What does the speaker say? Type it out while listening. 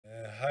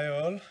Hi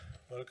all,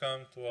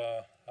 welcome to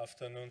our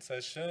afternoon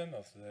session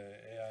of the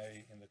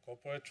AI in the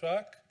corporate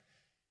track.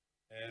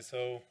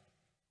 So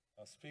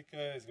our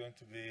speaker is going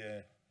to be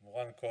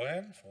Moran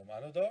Cohen from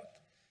Anodot,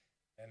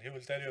 and he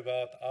will tell you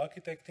about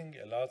architecting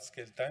a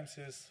large-scale time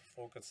series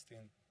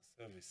forecasting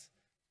service.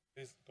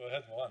 Please go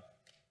ahead, Moran.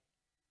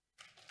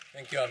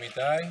 Thank you,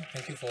 Amitai.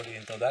 Thank you for the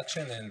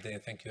introduction, and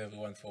thank you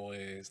everyone for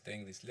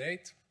staying this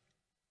late.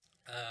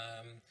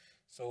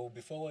 So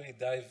before I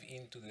dive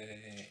into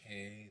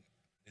the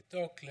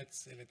talk, let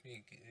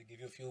me give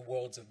you a few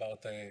words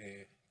about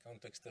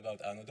context about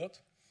Anodot.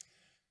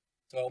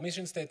 So our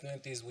mission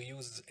statement is we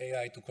use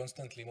AI to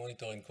constantly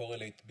monitor and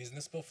correlate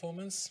business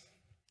performance,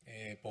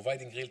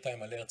 providing real-time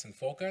alerts and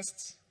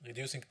forecasts,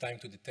 reducing time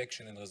to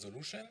detection and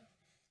resolution,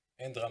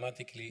 and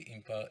dramatically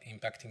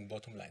impacting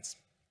bottom lines.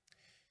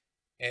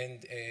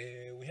 And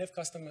we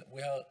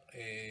are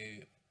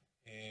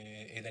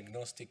an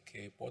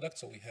agnostic product,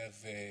 so we have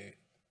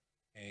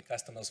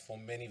customers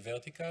from many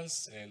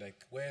verticals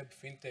like web,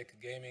 fintech,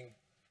 gaming,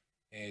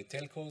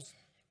 telcos,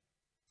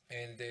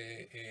 and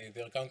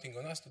they're counting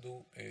on us to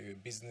do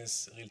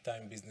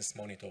real-time business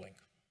monitoring.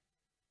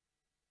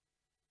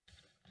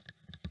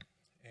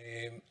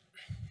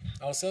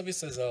 Our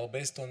services are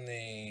based on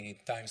a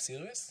time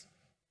series.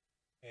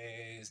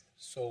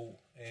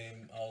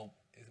 Our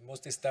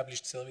most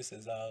established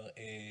services are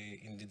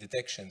in the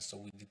detection. So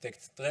we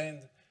detect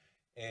trend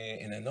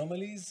and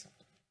anomalies,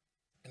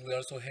 and we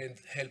also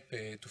help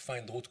to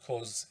find root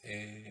cause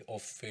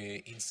of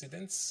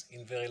incidents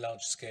in very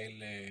large scale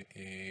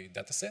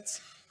data sets.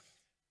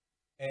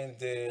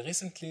 And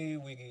recently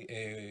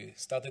we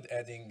started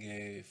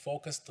adding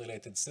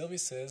forecast-related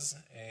services,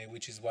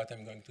 which is what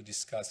I'm going to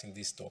discuss in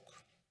this talk.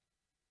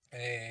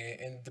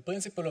 And the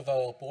principle of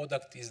our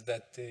product is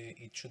that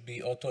it should be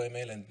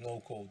AutoML and no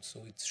code,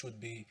 so it should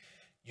be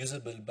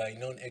usable by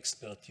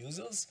non-expert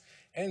users,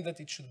 and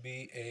that it should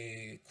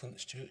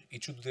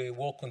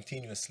work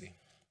continuously.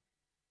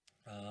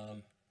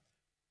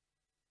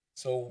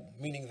 So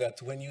meaning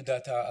that when new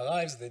data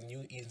arrives, then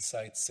new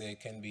insights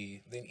can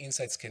be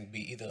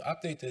either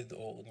updated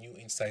or new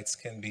insights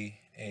can be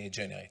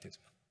generated.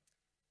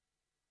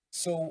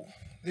 So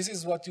this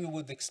is what you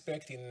would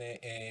expect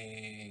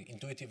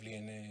intuitively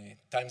in a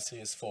time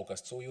series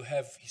forecast. So you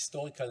have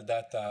historical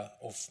data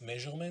of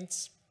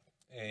measurements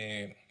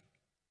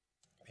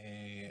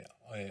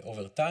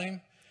over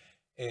time.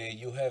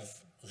 You have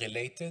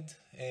related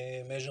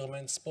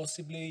measurements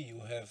possibly. You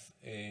have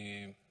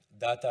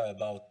data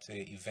about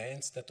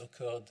events that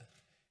occurred.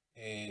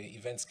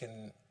 Events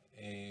can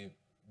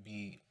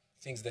be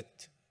things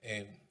that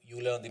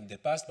you learned in the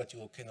past, but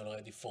you can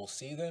already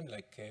foresee them,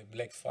 like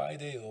Black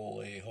Friday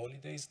or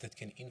holidays that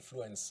can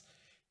influence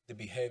the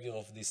behavior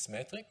of this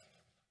metric,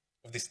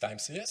 of this time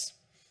series.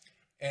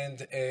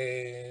 And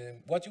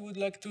what you would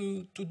like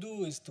to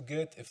do is to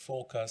get a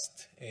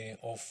forecast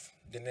of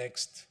the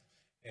next,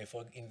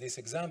 in this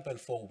example,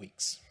 4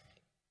 weeks.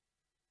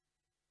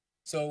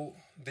 So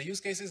the use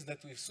cases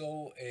that we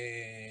saw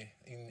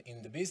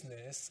in the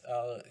business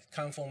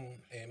come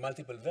from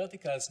multiple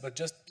verticals, but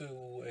just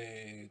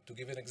to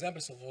give an example,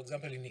 so for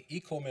example, in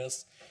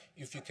e-commerce,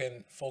 if you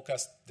can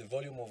forecast the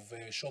volume of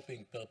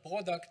shopping per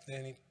product,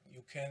 then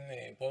you can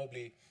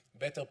probably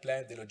better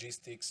plan the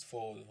logistics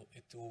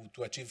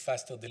to achieve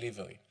faster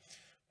delivery.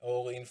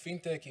 Or in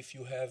fintech, if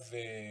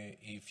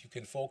you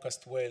can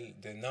forecast well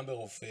the number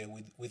of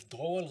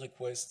withdrawal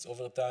requests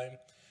over time,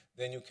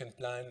 then you can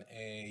plan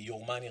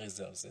your money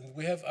reserves. And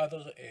we have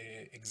other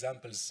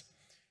examples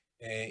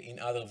in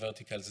other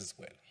verticals as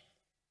well.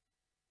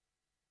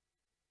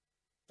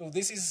 So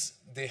this is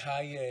the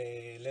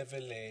high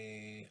level,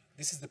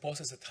 this is the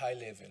process at high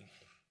level.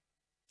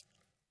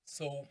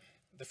 So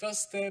the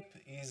first step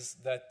is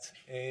that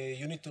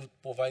you need to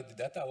provide the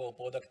data. Our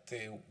product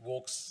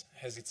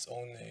has its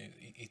own,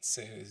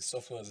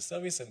 software as a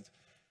service, and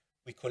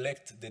we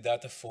collect the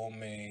data from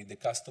the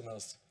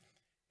customer's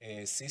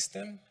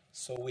system.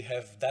 So we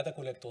have data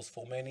collectors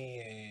for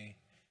many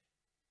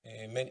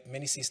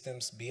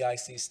systems, BI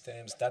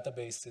systems,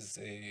 databases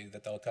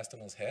that our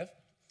customers have.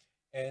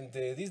 And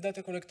these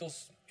data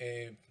collectors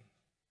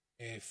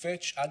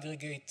fetch,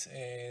 aggregate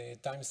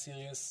time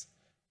series,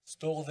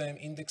 store them,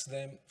 index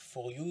them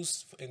for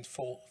use, and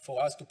for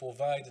us to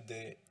provide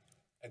the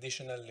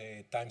additional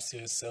time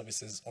series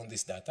services on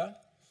this data.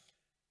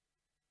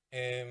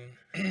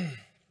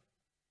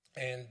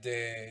 And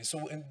there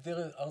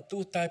are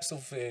two types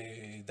of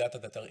data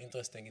that are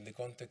interesting in the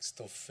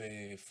context of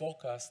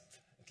forecast,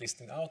 at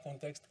least in our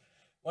context.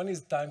 One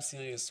is time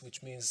series,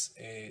 which means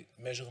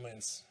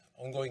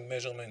ongoing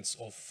measurements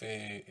of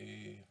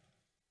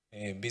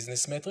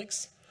business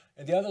metrics,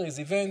 and the other is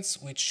events,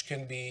 which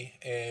can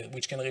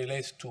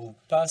relate to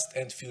past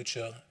and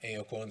future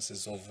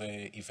occurrences of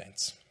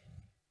events.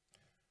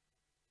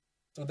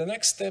 So the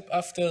next step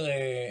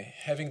after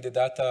having the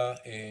data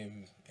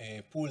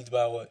pulled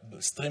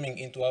streaming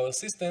into our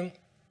system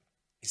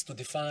is to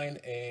define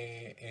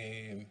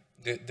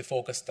the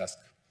forecast task.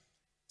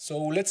 So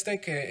let's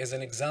take as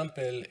an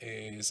example,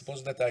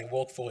 suppose that I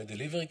work for a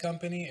delivery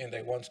company and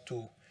I want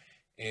to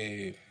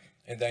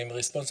and I'm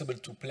responsible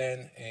to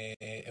plan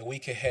a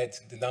week ahead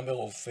the number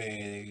of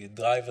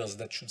drivers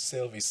that should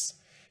service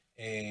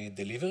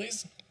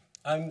deliveries.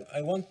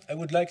 I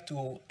would like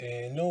to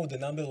know the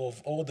number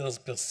of orders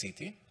per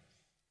city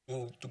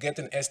to get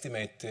an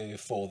estimate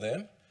for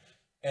them.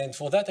 And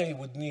for that, I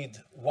would need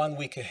 1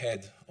 week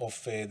ahead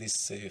of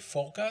this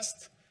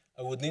forecast.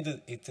 I would need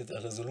it at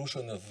a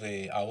resolution of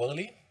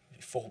hourly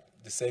for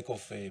the sake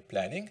of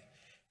planning.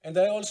 And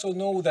I also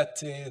know that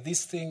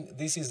this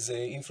is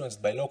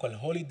influenced by local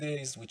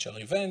holidays, which are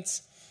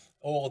events,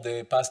 or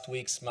the past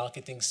week's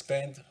marketing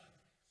spend.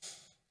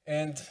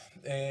 And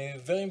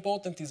very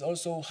important is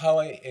also how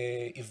I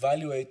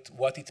evaluate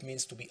what it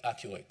means to be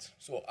accurate.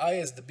 So I,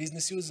 as the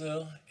business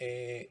user,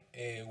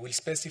 will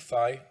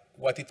specify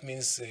what it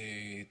means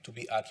to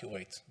be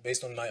accurate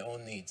based on my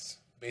own needs,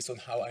 based on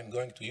how I'm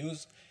going to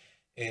use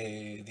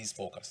these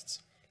forecasts.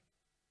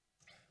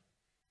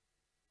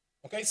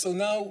 Okay, so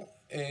now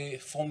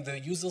from the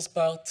user's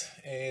part,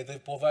 they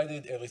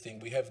provided everything.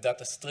 We have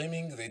data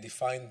streaming. They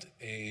defined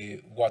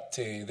what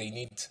they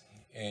need.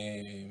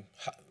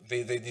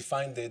 They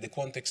defined the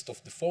context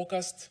of the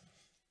forecast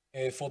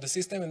for the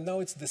system, and now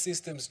it's the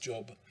system's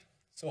job.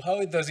 So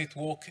how does it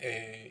work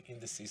in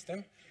the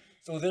system?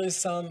 So there is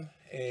some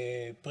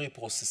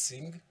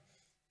pre-processing.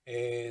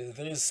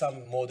 There is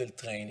some model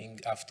training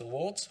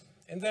afterwards,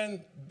 and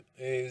then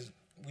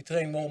we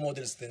train more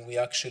models than we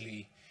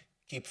actually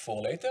keep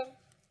for later,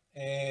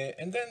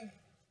 and then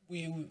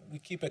we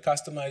keep a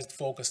customized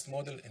focused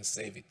model and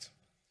save it.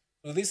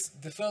 So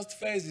the first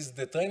phase is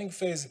the training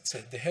phase. It's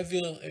the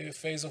heavier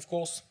phase, of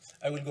course.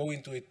 I will go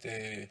into it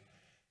a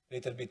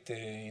little bit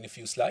in a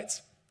few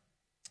slides.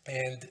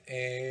 And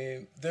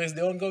there is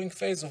the ongoing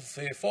phase of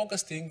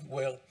forecasting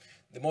where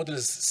the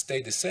models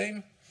stay the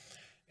same.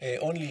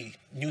 Only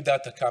new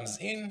data comes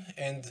in,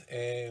 and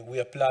we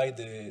apply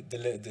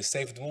the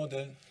saved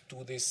model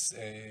to this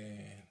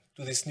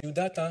new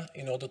data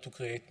in order to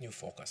create new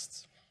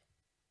forecasts.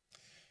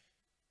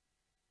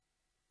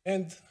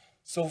 And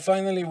so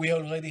finally, we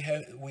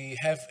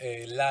have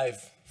a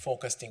live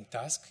forecasting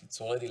task. It's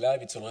already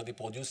live. It's already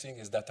producing.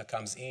 As data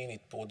comes in,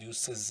 it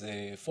produces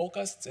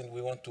forecasts, and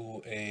we want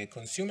to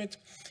consume it.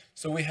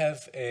 So we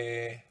have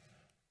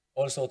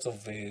all sorts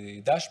of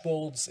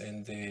dashboards,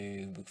 and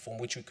from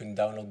which you can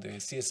download the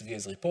CSV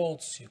as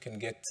reports. You can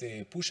get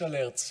push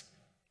alerts.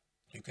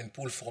 You can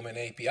pull from an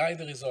API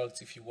the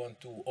results if you want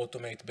to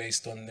automate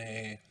based on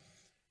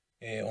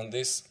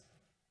this.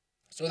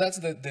 So that's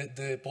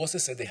the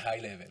process at a high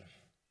level.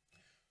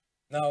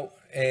 Now,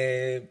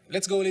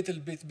 let's go a little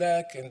bit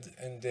back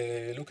and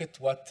look at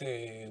what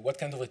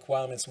kind of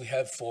requirements we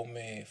have from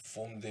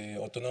the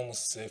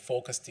autonomous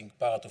forecasting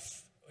part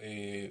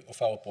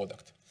of our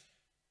product.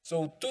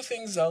 So two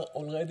things are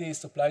already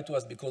supplied to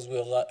us because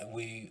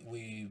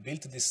we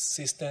built this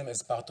system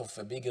as part of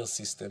a bigger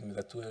system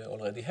that we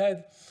already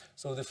had.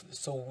 So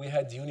we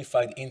had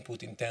unified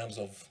input in terms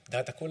of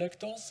data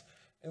collectors,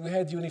 and we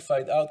had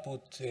unified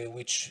output,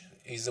 which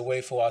is a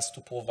way for us to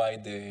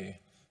provide the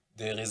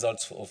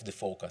results of the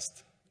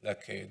forecast,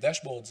 like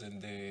dashboards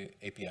and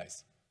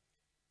APIs.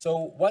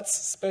 So what's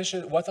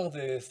special? What are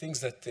the things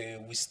that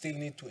we still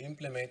need to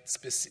implement,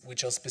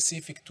 which are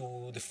specific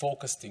to the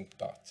forecasting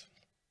part?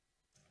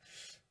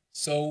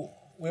 So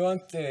we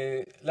want,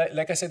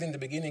 like I said in the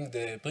beginning,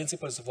 the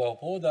principles of our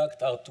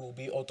product are to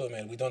be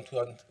AutoML.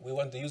 We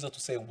want the user to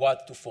say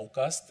what to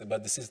forecast,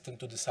 but the system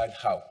to decide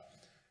how.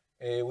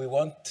 We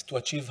want to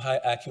achieve high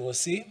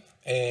accuracy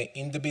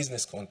in the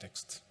business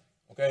context.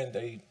 Okay,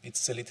 and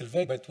it's a little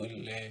vague, but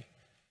we'll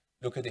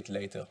look at it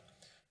later.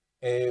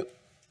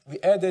 We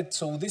added,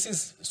 so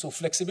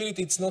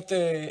flexibility, it's not,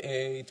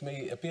 it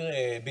may appear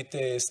a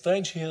bit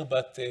strange here,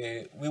 but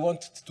we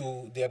want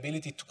the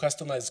ability to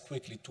customize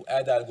quickly, to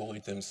add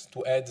algorithms,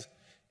 to add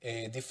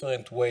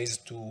different ways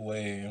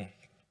to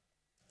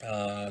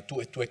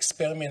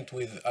experiment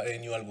with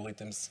new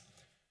algorithms.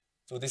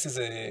 So this is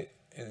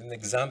an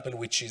example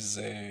which is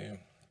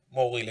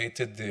more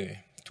related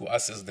to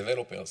us as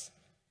developers.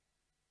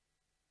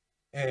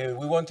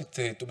 We want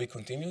it to be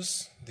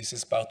continuous. This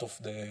is part of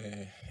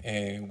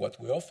what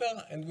we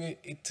offer, and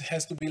it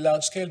has to be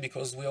large scale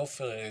because we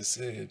offer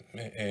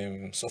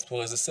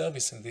software as a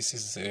service, and this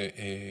is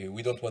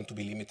we don't want to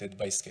be limited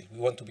by scale. We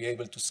want to be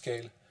able to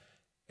scale,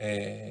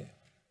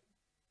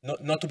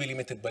 not to be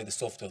limited by the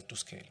software to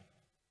scale.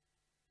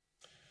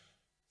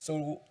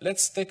 So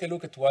let's take a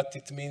look at what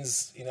it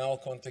means in our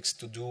context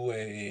to do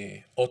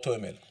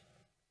AutoML.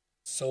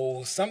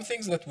 So some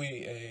things that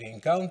we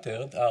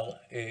encountered are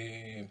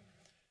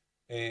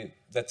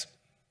that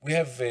we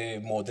have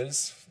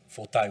models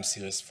for time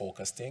series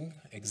forecasting,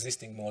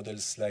 existing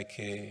models like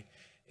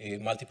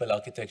multiple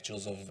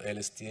architectures of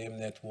LSTM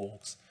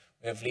networks.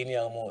 We have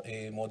linear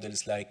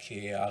models like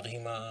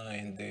ARIMA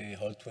and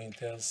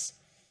Holt-Winters.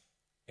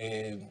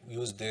 We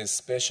use the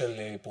special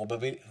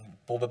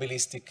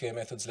probabilistic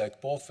methods like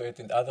Prophet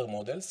and other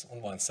models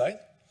on one side.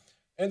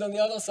 And on the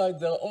other side,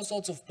 there are all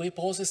sorts of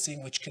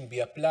pre-processing which can be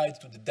applied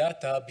to the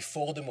data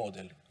before the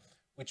model.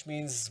 which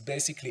means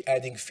basically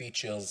adding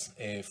features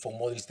for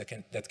models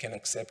that can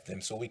accept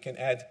them. So we can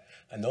add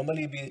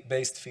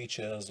anomaly-based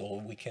features, or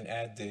we can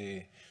add,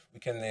 we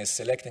can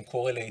select and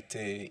correlate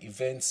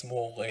events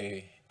more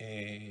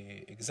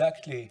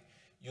exactly,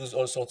 use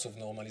all sorts of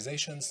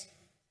normalizations.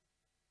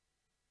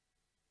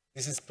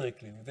 This is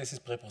pre-cleaning, this is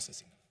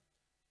pre-processing.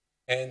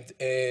 And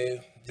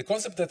the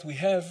concept that we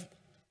have,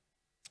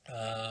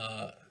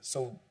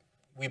 so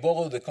we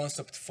borrow the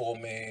concept from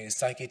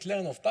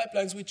scikit-learn of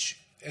pipelines, which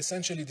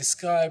essentially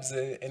describes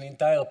an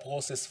entire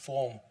process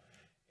from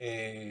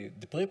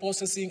the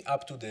pre-processing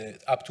up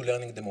to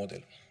learning the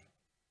model.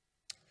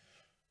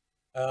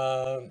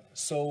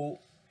 So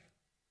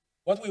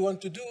what we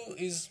want to do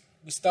is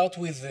we start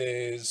with,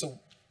 so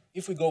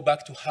if we go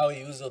back to how a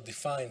user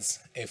defines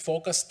a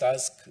forecast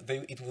task,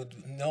 it would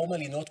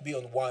normally not be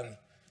on one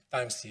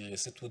time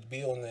series. It would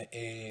be on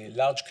a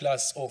large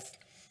class of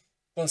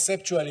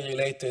conceptually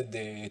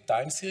related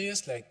time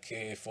series,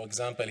 like, for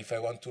example, if I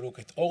want to look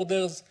at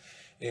orders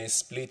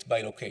split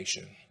by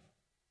location.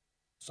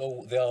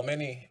 So there are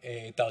many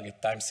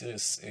target time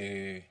series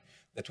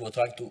that we're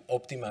trying to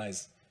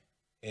optimize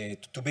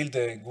to build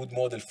a good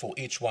model for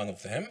each one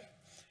of them.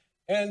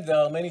 And there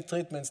are many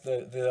treatments,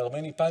 there are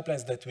many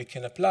pipelines that we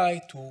can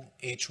apply to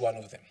each one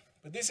of them.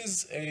 But this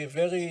is a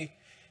very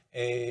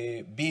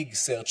big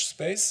search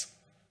space.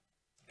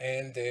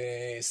 And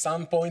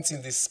some points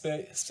in this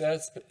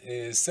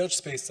search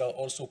space are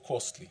also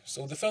costly.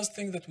 So the first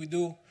thing that we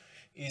do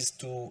is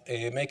to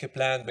make a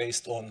plan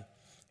based on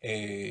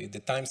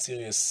the time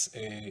series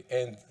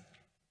and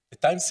the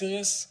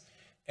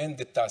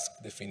task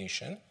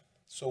definition.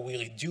 So we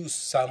reduce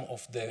some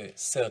of the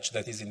search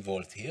that is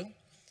involved here.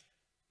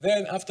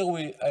 Then after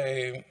we,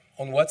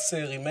 on what's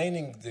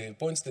remaining, the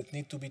points that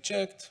need to be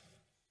checked,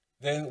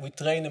 then we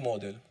train a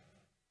model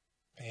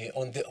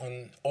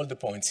on all the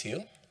points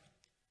here.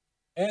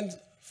 And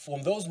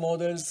from those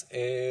models,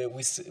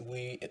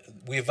 we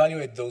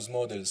evaluate those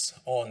models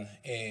on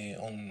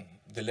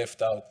the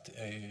left out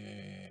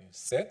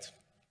set.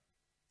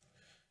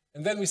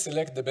 And then we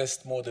select the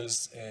best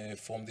models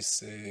from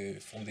this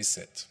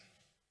set.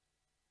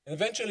 And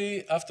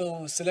eventually,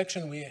 after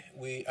selection,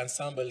 we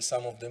ensemble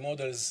some of the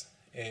models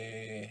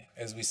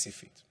as we see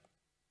fit.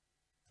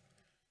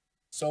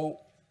 So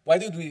why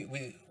did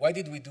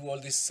we do all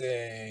this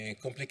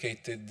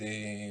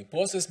complicated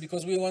process?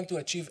 Because we want to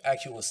achieve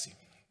accuracy.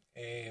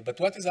 But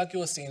what is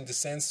accuracy in the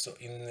sense,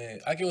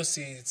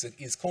 accuracy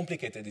is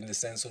complicated in the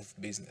sense of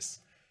business.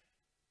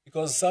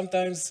 Because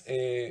sometimes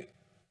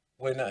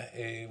when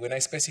I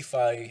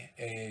specify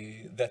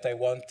that I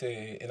want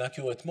an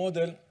accurate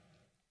model,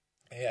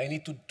 I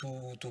need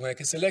to make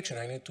a selection.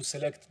 I need to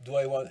select, do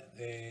I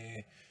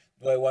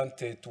want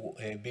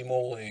to be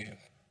more,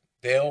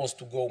 the errors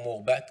to go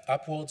more back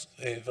upwards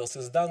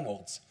versus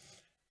downwards.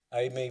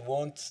 I may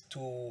want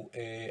to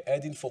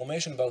add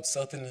information about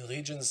certain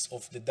regions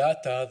of the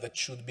data that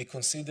should be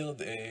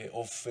considered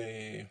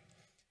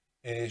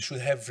should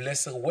have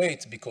lesser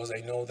weight because I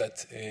know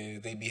that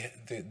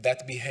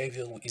that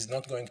behavior is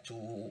not going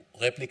to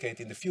replicate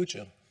in the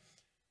future.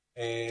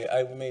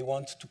 I may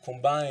want to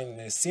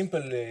combine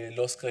simple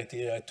loss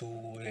criteria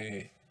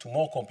to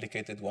more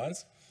complicated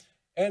ones.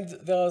 And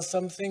there are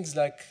some things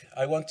like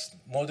I want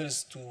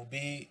models to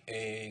be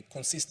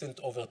consistent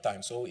over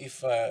time. So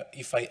if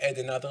I add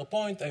another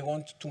point, I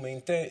want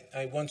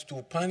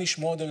to punish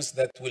models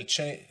that will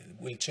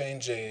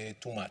change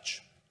too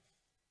much.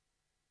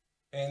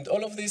 And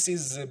all of this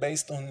is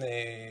based on,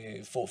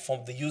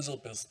 from the user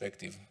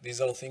perspective.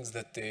 These are things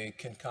that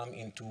can come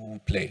into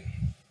play.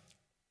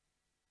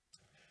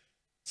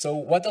 So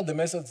what are the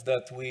methods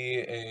that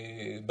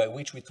by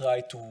which we try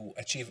to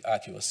achieve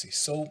accuracy?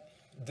 So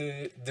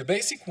the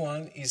basic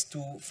one is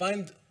to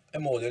find a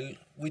model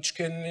which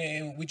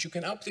you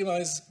can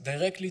optimize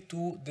directly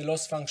to the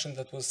loss function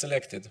that was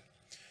selected.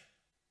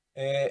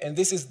 And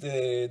this is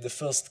the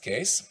first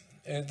case.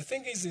 And the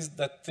thing is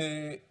that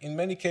in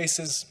many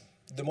cases,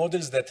 the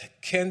models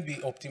that can be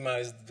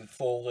optimized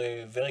for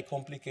very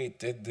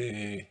complicated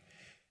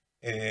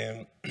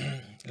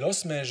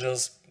loss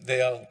measures,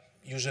 they are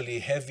usually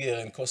heavier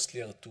and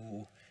costlier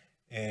to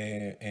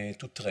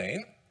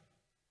train.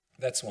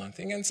 That's one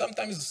thing. And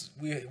sometimes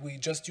we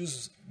just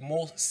use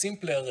more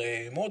simpler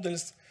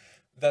models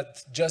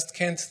that just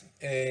can't,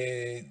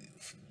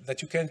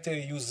 that you can't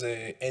use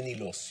any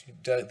loss.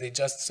 They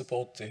just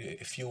support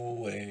a few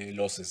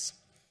losses.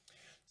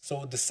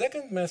 So the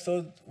second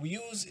method we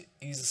use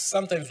is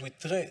sometimes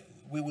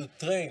we will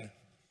train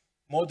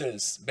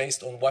models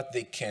based on what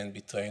they can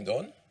be trained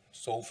on.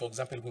 So for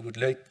example, we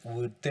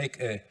would take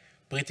a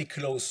pretty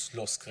close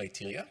loss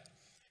criteria.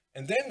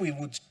 And then we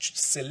would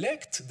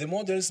select the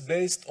models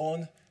based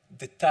on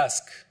the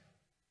task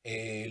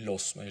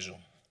loss measure.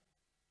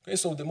 Okay,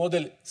 so the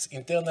model's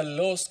internal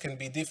loss can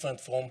be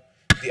different from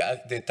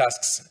the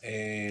task's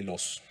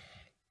loss.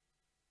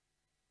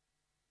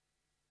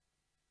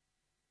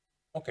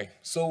 Okay,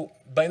 so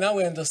by now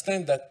we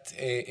understand that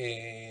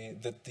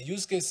that the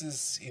use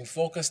cases in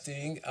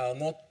forecasting are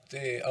not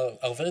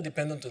are very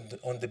dependent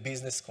on the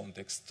business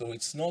context. So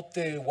it's not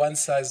one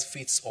size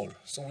fits all.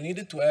 So we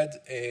needed to add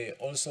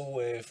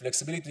also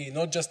flexibility,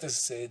 not just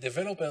as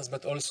developers,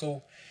 but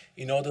also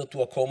in order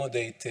to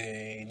accommodate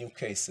new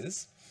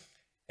cases.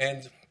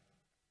 And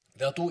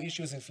there are two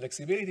issues in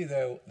flexibility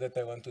that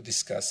I want to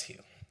discuss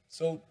here.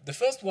 So the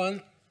first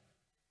one.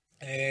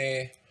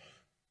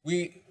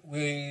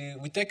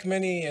 We take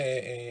many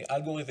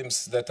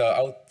algorithms that are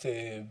out,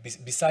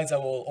 besides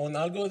our own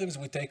algorithms,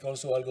 we take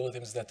also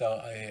algorithms that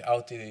are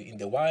out in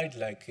the wild,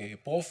 like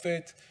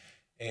Prophet,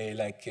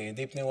 like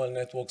deep neural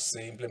networks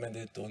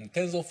implemented on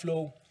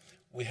TensorFlow.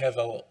 We have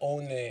our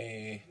own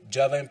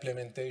Java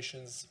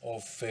implementations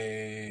of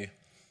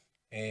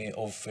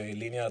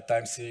linear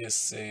time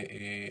series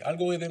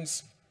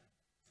algorithms.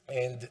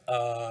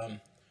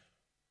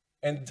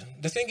 And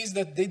the thing is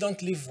that they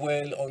don't live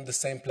well on the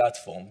same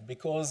platform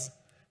because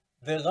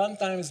the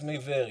runtimes may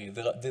vary.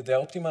 The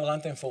optimal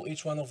runtime for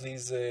each one of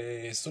these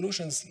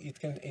solutions, it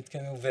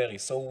can vary.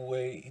 So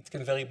it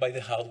can vary by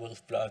the hardware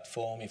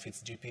platform, if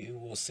it's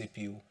GPU or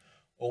CPU,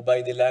 or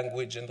by the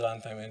language and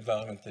runtime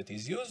environment that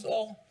is used,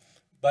 or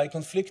by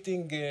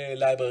conflicting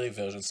library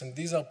versions. And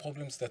these are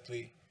problems that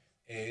we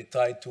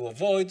try to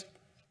avoid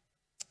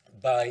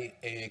by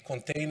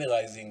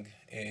containerizing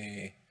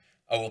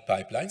our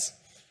pipelines.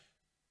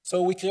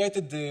 So we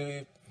created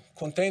the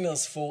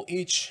containers for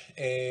each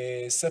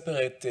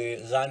separate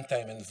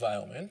runtime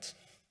environment.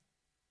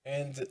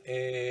 And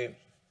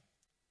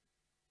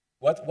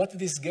what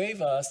this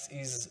gave us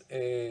is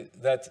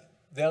that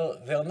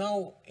they're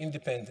now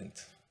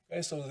independent.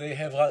 Okay? So they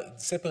have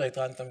separate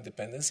runtime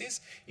dependencies.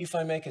 If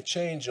I make a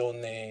change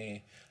on,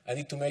 I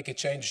need to make a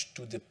change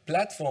to the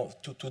platform,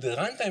 to the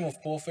runtime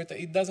of Prophet,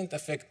 it doesn't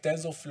affect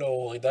TensorFlow,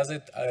 or it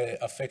doesn't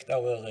affect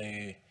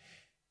our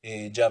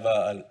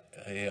Java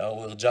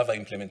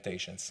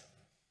implementations.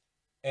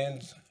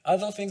 And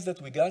other things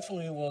that we got from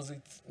it was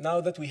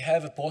now that we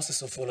have a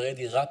process of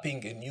already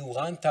wrapping a new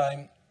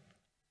runtime,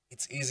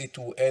 it's easy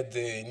to add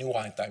the new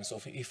runtime.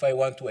 So if I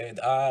want to add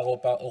R or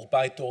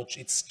PyTorch,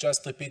 it's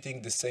just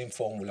repeating the same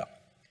formula.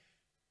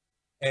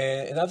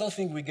 Another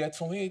thing we get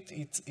from it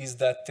is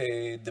that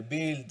the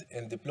build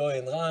and deploy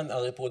and run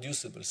are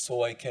reproducible.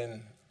 So I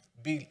can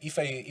build,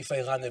 if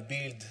I run a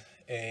build,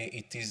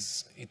 it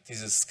is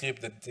a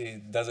script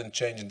that doesn't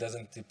change. It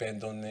doesn't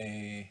depend on,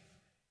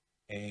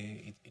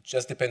 it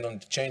just depends on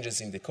the changes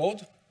in the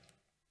code.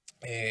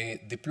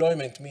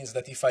 Deployment means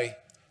that if I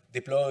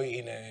deploy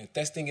in a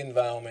testing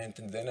environment,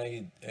 and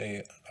then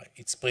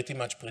it's pretty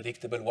much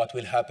predictable what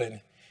will happen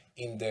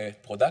in the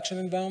production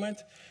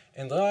environment.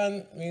 And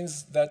run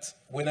means that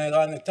when I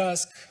run a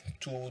task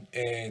to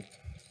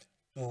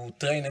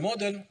train a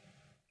model,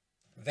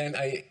 then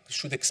I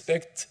should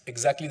expect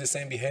exactly the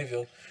same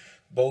behavior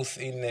both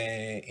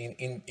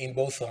in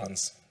both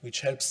runs, which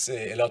helps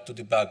a lot to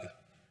debug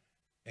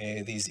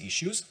these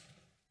issues.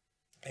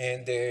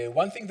 And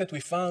one thing that we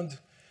found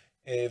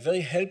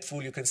very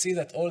helpful, you can see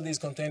that all these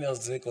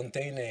containers, they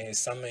contain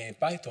some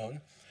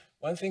Python.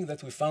 One thing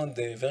that we found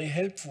very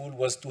helpful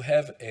was to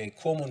have a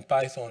common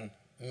Python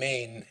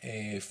main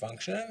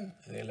function,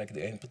 like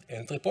the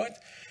entry point,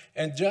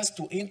 and just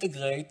to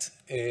integrate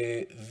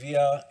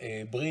via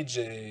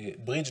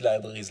bridge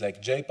libraries like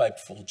JPipe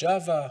for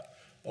Java,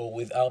 or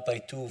with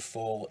RPy2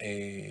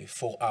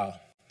 for R.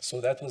 So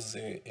that was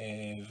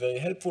very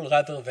helpful,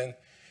 rather than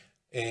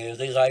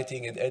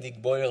rewriting and adding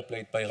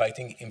boilerplate by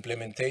writing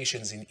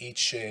implementations in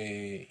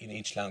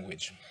each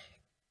language.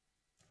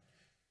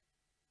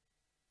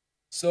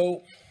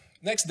 So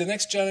the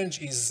next challenge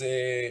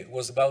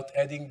was about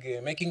adding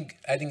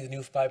the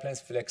new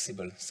pipelines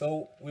flexible.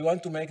 So we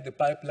want to make the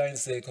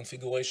pipelines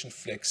configuration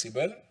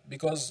flexible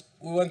because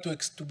we want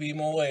to be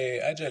more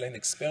agile and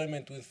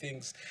experiment with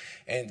things.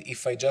 And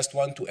if I just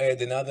want to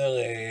add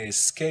another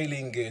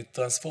scaling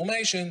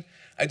transformation,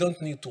 I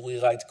don't need to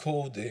rewrite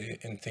code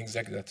and things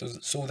like that.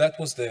 So that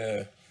was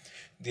the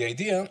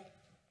idea.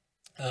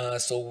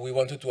 So we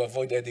wanted to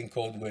avoid adding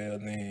code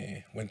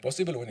when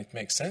possible, when it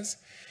makes sense.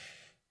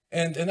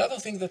 And another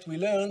thing that we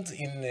learned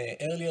in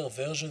earlier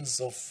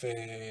versions of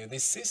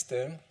this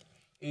system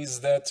is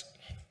that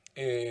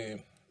the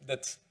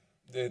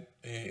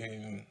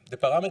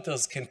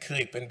parameters can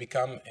creep and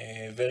become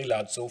very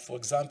large. So for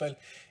example,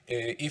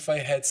 if I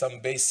had some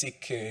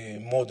basic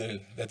model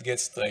that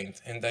gets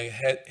trained and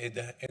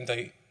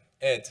I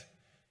add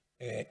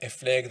a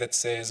flag that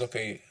says,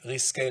 okay,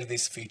 rescale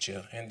this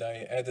feature, and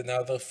I add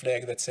another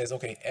flag that says,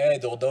 okay,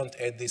 add or don't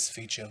add this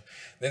feature,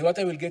 then what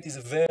I will get is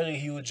a very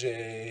huge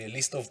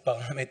list of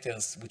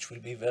parameters, which will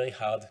be very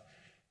hard,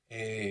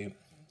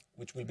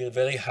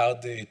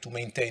 to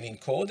maintain in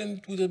code, and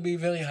it will be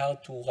very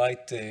hard to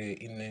write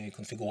in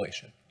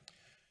configuration.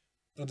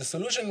 So the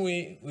solution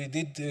we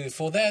did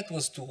for that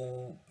was to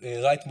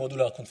write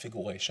modular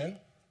configuration,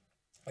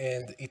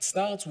 and it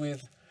starts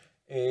with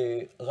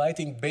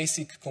writing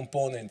basic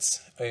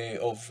components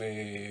of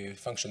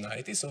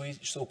functionality.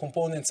 So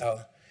components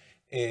are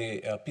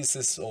small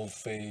pieces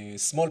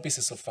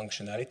of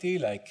functionality,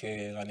 like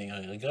running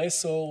a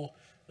regressor,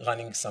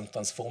 running some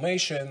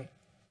transformation,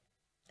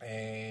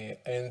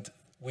 and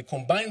we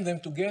combine them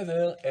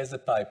together as a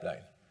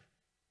pipeline.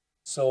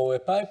 So a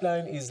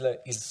pipeline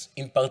is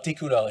in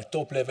particular a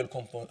top-level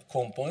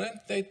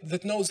component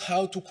that knows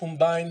how to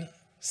combine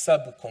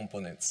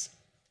sub-components.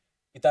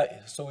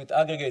 So it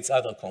aggregates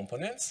other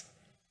components.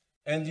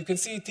 And you can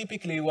see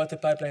typically what a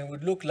pipeline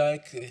would look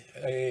like.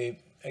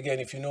 Again,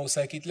 if you know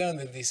scikit-learn,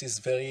 then this is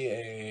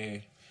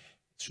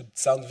should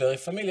sound very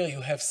familiar.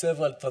 You have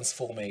several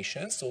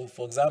transformations. So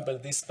for example,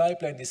 this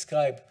pipeline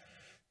describes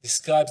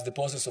the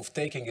process of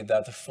taking a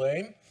data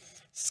frame,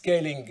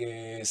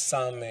 scaling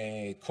some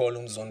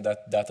columns on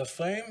that data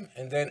frame,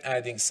 and then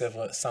adding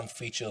some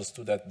features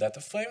to that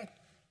data frame,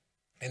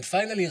 and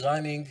finally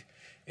running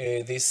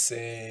this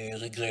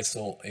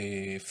regressor,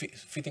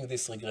 fitting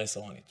this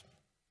regressor on it.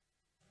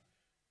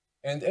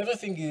 And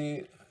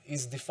everything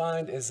is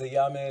defined as a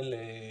YAML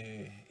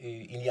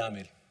in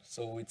YAML.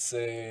 So it's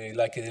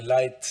like a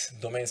light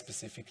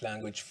domain-specific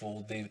language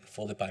for the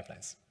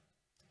pipelines.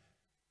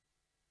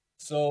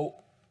 So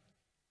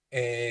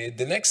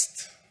the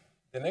next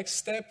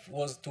step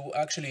was to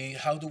actually,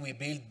 how do we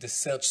build the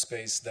search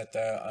space that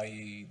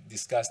I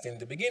discussed in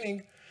the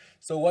beginning?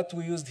 So what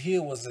we used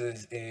here was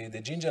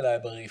the Jinja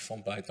library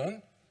from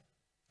Python.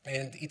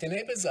 And it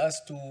enables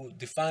us to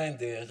define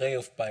the array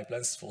of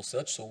pipelines for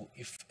search. So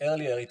if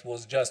earlier it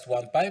was just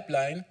one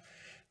pipeline,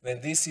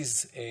 then this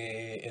is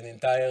an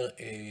entire,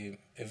 a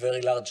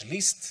very large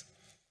list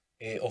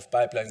of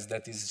pipelines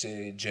that is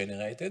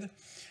generated.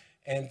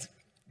 And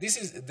this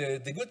is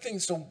the good thing.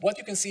 So what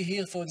you can see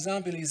here, for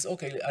example, is,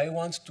 okay, I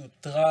want to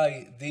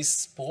try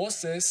this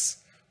process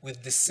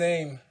with the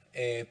same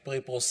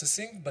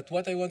pre-processing, but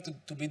what I want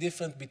to be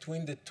different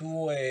between the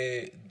two,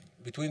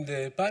 between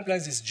the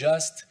pipelines is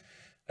just,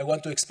 I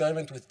want to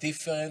experiment with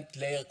different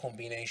layer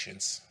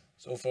combinations.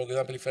 So for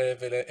example, if I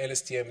have an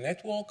LSTM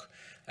network,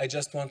 I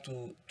just want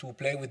to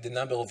play with the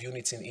number of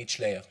units in each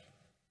layer.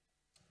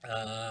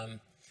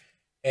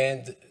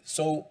 And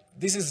so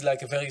this is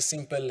like a very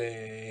simple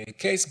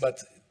case,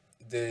 but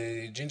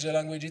the Jinja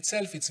language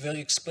itself, it's very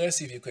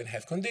expressive. You can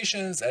have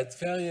conditions, add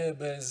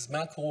variables,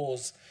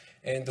 macros,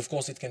 and of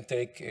course it can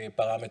take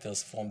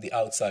parameters from the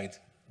outside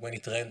when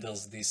it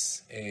renders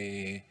this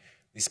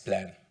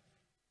plan.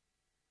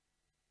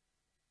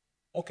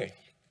 Okay,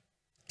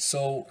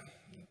 so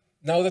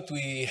now that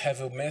we have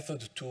a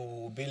method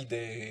to build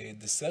the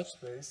search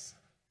space,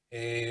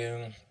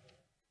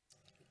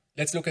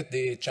 let's look at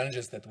the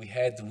challenges that we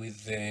had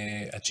with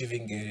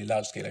achieving a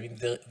large scale. I mean,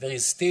 there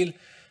is still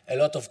a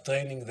lot of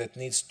training that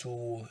needs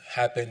to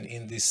happen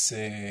in this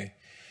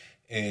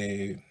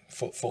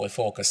for a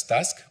forecast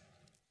task.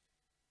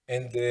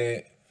 And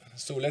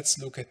so let's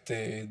look at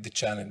the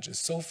challenges.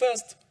 So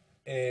first,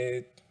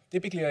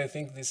 typically, I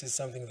think this is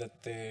something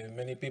that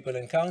many people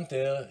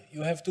encounter.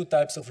 You have two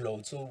types of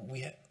load. So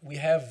we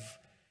have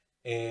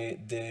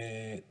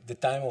the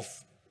time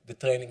of the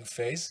training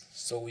phase.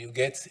 So you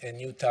get a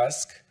new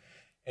task,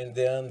 and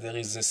then there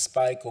is a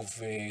spike of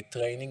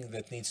training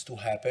that needs to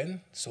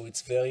happen. So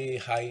it's very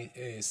high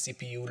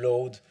CPU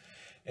load,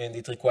 and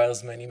it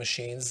requires many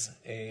machines,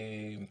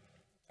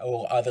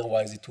 or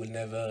otherwise it will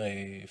never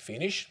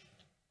finish.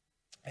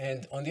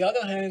 And on the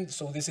other hand,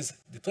 so this is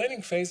the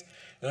training phase.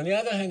 And on the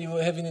other hand, you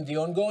have in the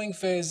ongoing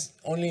phase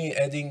only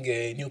adding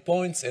new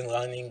points and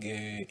running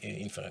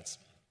inference.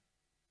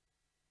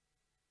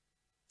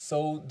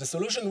 So the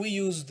solution we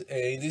used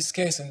in this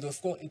case, and of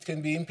course it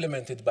can be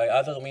implemented by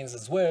other means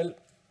as well,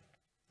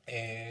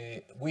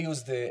 we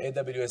used the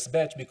AWS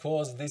batch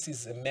because this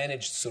is a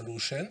managed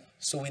solution.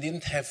 So we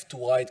didn't have to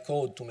write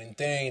code to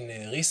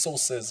maintain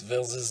resources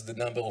versus the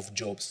number of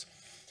jobs.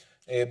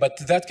 But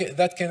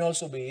that can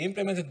also be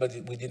implemented, but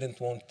we didn't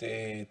want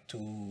to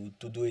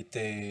do it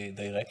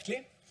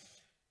directly.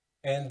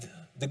 And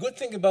the good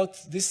thing about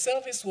this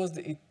service was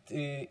that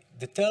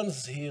the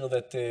terms here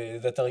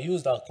that are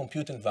used are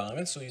compute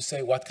environments. So you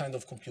say what kind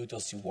of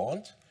computers you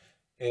want.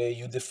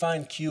 You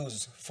define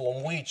queues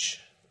from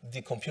which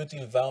the compute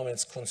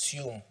environments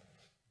consume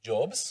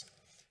jobs.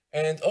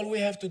 And all we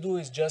have to do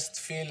is just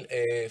fill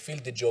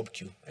the job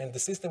queue. And the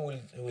system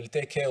will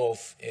take care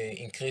of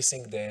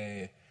increasing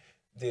the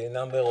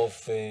number of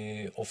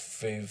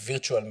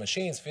virtual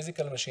machines,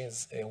 physical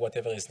machines,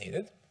 whatever is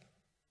needed.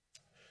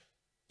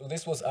 So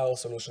this was our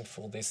solution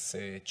for this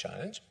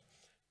challenge.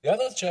 The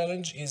other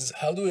challenge is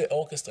how do we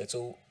orchestrate?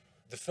 So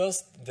the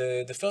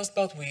first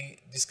part we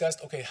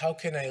discussed, okay, how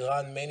can I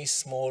run many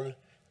small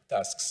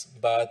tasks?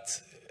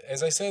 But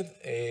as I said,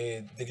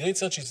 the grid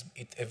search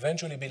it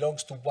eventually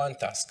belongs to one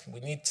task. We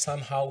need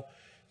somehow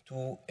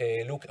to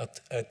look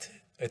at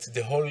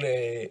the whole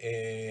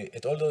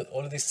at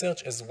all this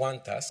search as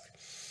one task.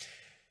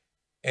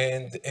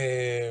 And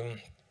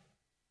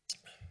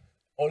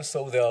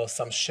also there are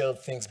some shared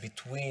things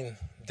between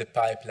the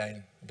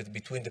pipeline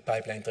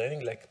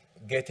training, like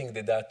getting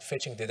the data,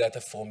 fetching the data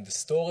from the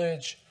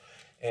storage,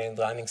 and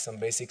running some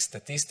basic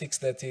statistics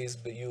that is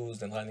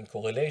used, and running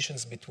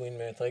correlations between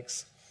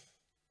metrics.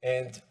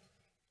 And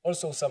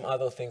Also some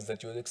other things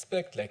that you would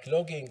expect, like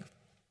logging.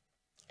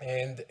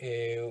 And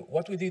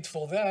what we did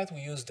for that, we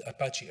used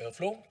Apache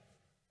Airflow.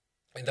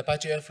 And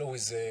Apache Airflow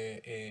is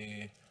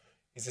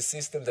a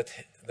system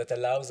that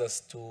allows us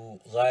to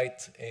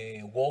write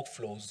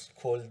workflows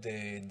called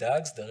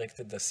DAGs,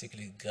 directed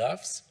acyclic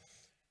graphs.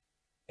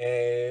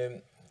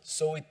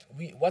 So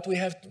what we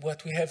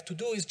have to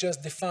do is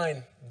just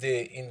define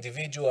the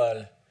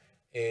individual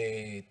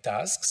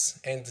tasks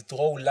and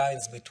draw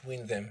lines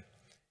between them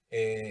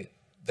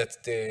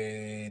that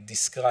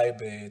describe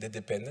the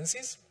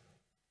dependencies.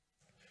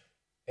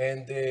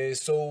 And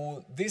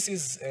so this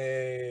is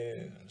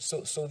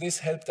so this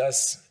helped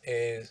us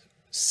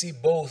see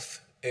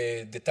both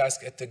the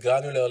task at the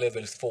granular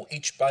level for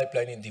each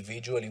pipeline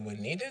individually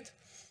when needed,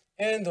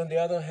 and on the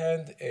other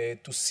hand,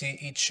 to see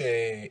each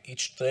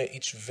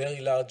very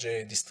large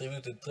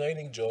distributed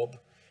training job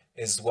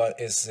as well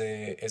as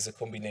a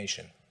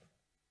combination.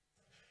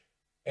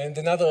 And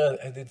another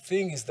added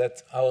thing is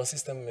that our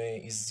system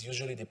is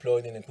usually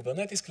deployed in a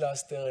Kubernetes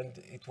cluster, and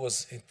it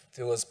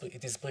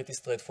is pretty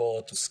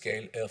straightforward to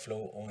scale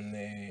Airflow on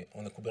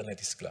a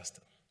Kubernetes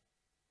cluster.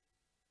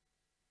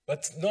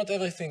 But not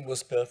everything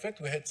was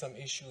perfect. We had some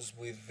issues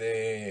with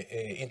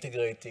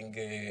integrating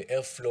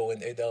Airflow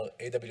and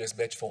AWS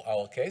Batch for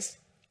our case.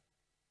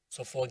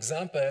 So for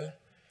example,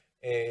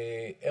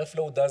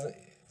 Airflow doesn't,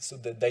 so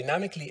the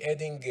dynamically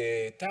adding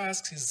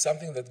tasks is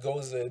something that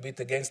goes a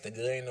bit against the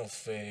grain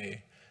of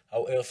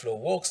how Airflow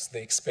works.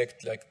 They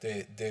expect, like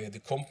the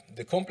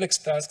complex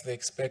tasks, they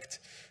expect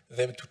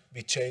them to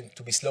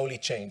be slowly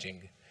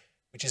changing,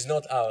 which is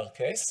not our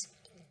case.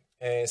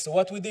 So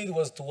what we did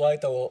was to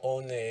write our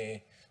own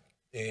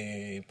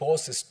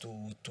process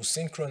to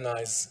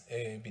synchronize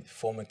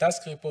from a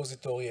task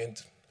repository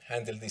and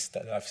handle this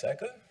life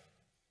cycle.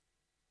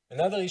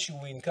 Another issue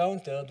we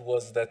encountered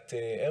was that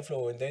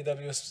Airflow and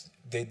AWS,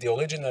 the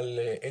original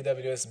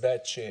AWS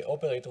batch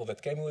operator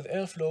that came with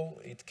Airflow,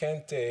 it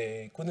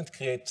couldn't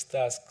create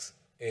tasks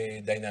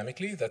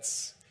dynamically.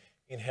 That's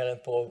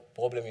inherent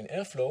problem in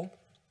Airflow.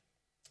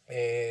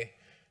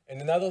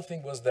 And another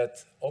thing was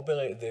that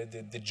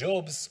the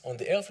jobs on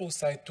the Airflow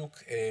side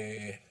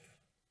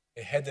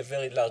had a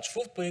very large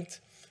footprint.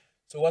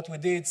 So what we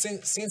did,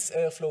 since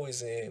Airflow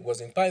was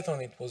in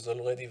Python, it was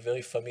already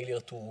very familiar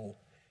to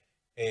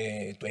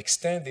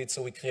extend it.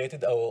 So we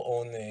created our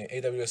own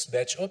AWS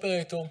batch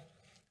operator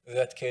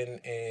that can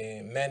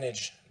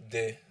manage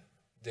the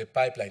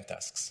pipeline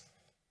tasks.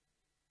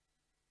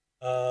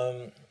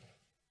 Another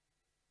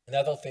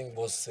thing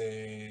was,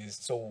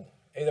 so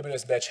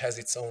AWS batch has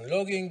its own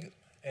logging,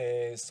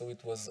 so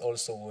it was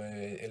also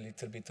a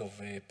little bit of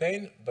a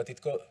pain, but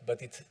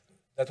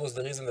that was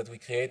the reason that we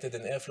created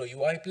an Airflow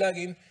UI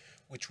plugin,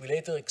 which we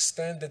later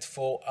extended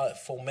for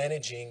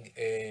managing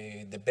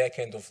the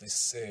backend of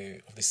this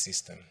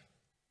system.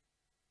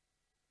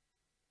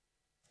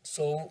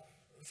 So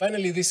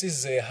finally, this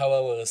is how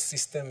our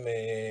system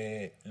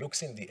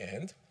looks in the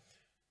end.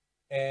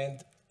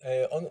 And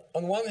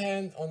on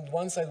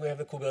one side, we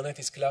have a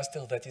Kubernetes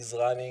cluster that is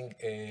running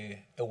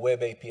a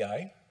web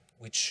API,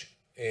 which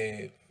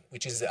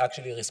is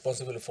actually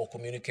responsible for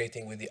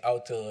communicating with the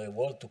outer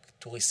world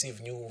to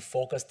receive new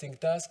forecasting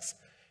tasks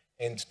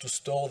and to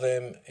store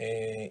them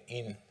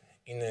in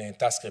a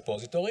task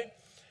repository.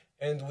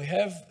 And we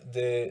have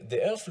the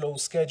Airflow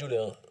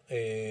scheduler,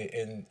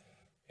 and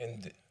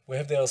we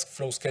have the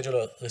Airflow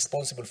scheduler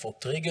responsible for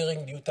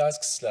triggering new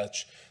tasks,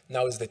 such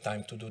now is the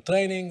time to do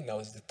training, now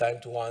is the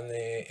time to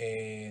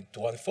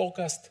run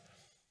forecast.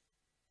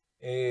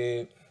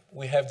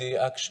 We have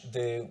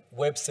the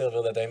web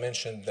server that I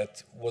mentioned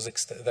that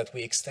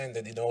we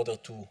extended in order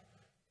to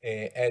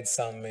add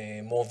some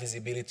more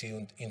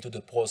visibility into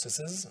the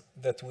processes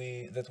that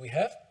we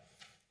have.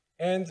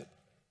 And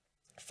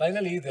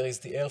finally, there is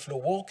the Airflow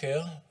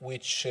worker,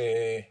 which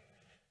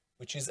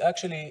is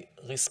actually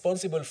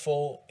responsible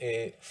for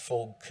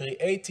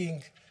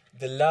creating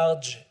the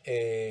large,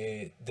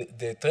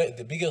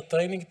 the bigger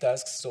training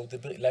tasks. So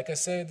like I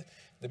said,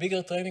 the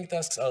bigger training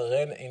tasks are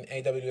run in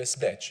AWS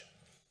batch.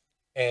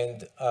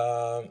 And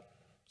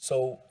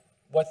so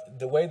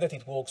the way that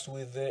it works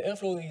with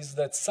Airflow is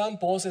that some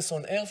process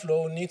on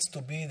Airflow needs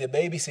to be the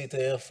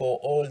babysitter for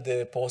all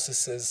the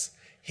processes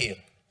here.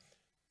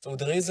 So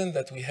the reason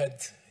that we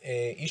had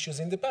issues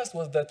in the past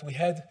was that we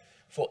had,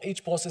 for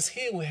each process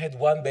here, we had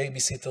one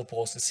babysitter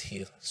process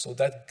here. So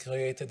that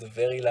created a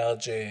very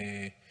large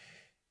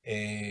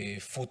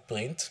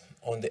footprint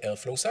on the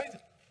Airflow side.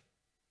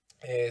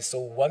 So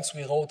once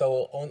we wrote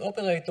our own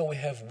operator, we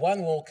have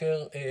one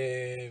worker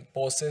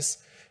process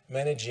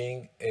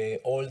managing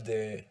all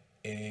the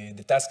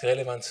task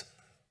relevant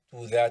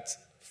to that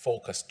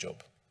forecast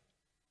job.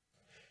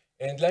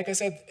 And like I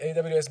said,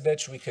 AWS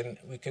batch, we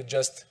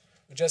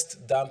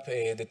just dump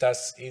the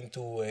tasks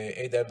into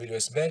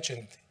AWS batch,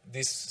 and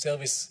this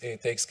service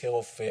takes care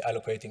of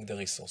allocating the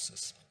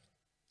resources.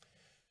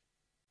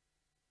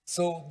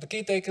 So the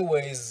key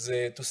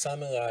takeaways to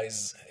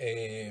summarize,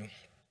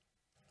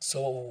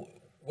 so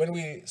when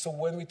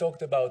we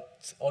talked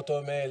about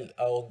AutoML,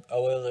 our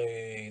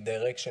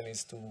direction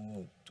is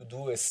to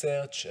do a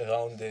search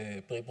around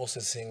the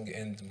pre-processing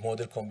and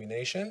model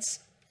combinations.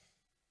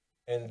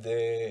 And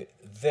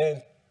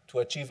then to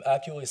achieve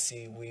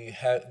accuracy, we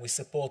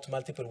support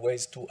multiple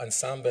ways to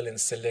ensemble and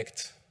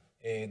select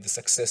the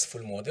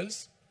successful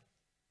models.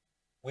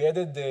 We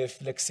added the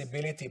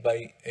flexibility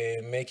by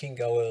making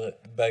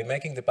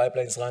the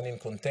pipelines run in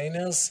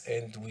containers,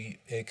 and we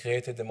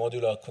created the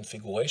modular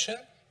configuration.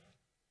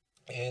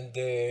 And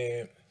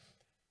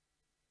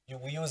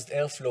we used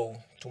Airflow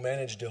to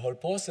manage the whole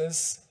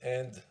process,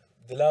 and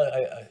the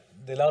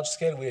large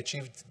scale we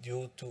achieved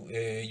due to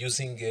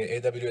using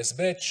AWS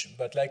Batch.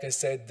 But like I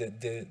said,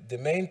 the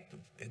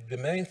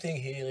main thing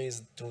here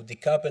is to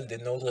decouple the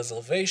node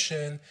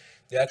reservation,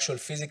 the actual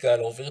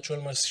physical or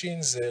virtual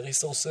machines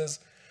resources,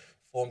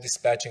 from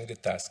dispatching the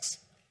tasks.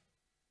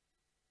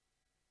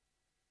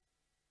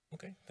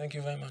 Okay, thank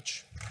you very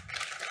much. Thank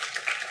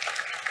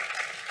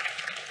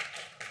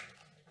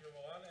you,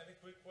 Moran. Any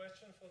quick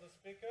question for the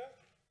speaker?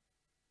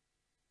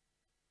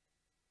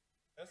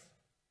 Yes?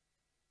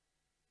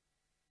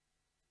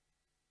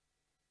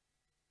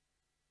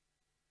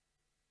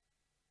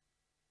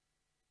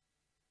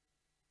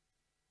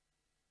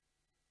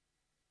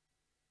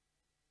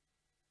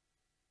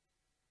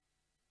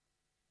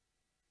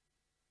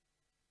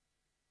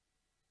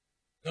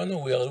 No,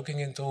 we are looking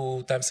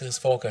into time series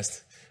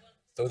forecast.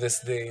 So that's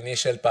the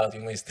initial part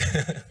you missed.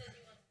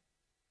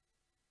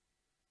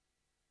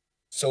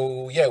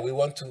 So yeah, we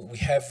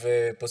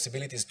have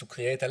possibilities to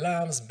create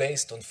alarms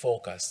based on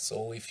forecasts.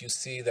 So if you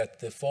see that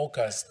the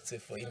forecast,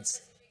 for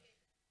instance,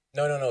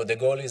 no, the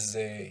goal is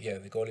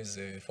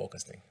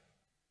forecasting.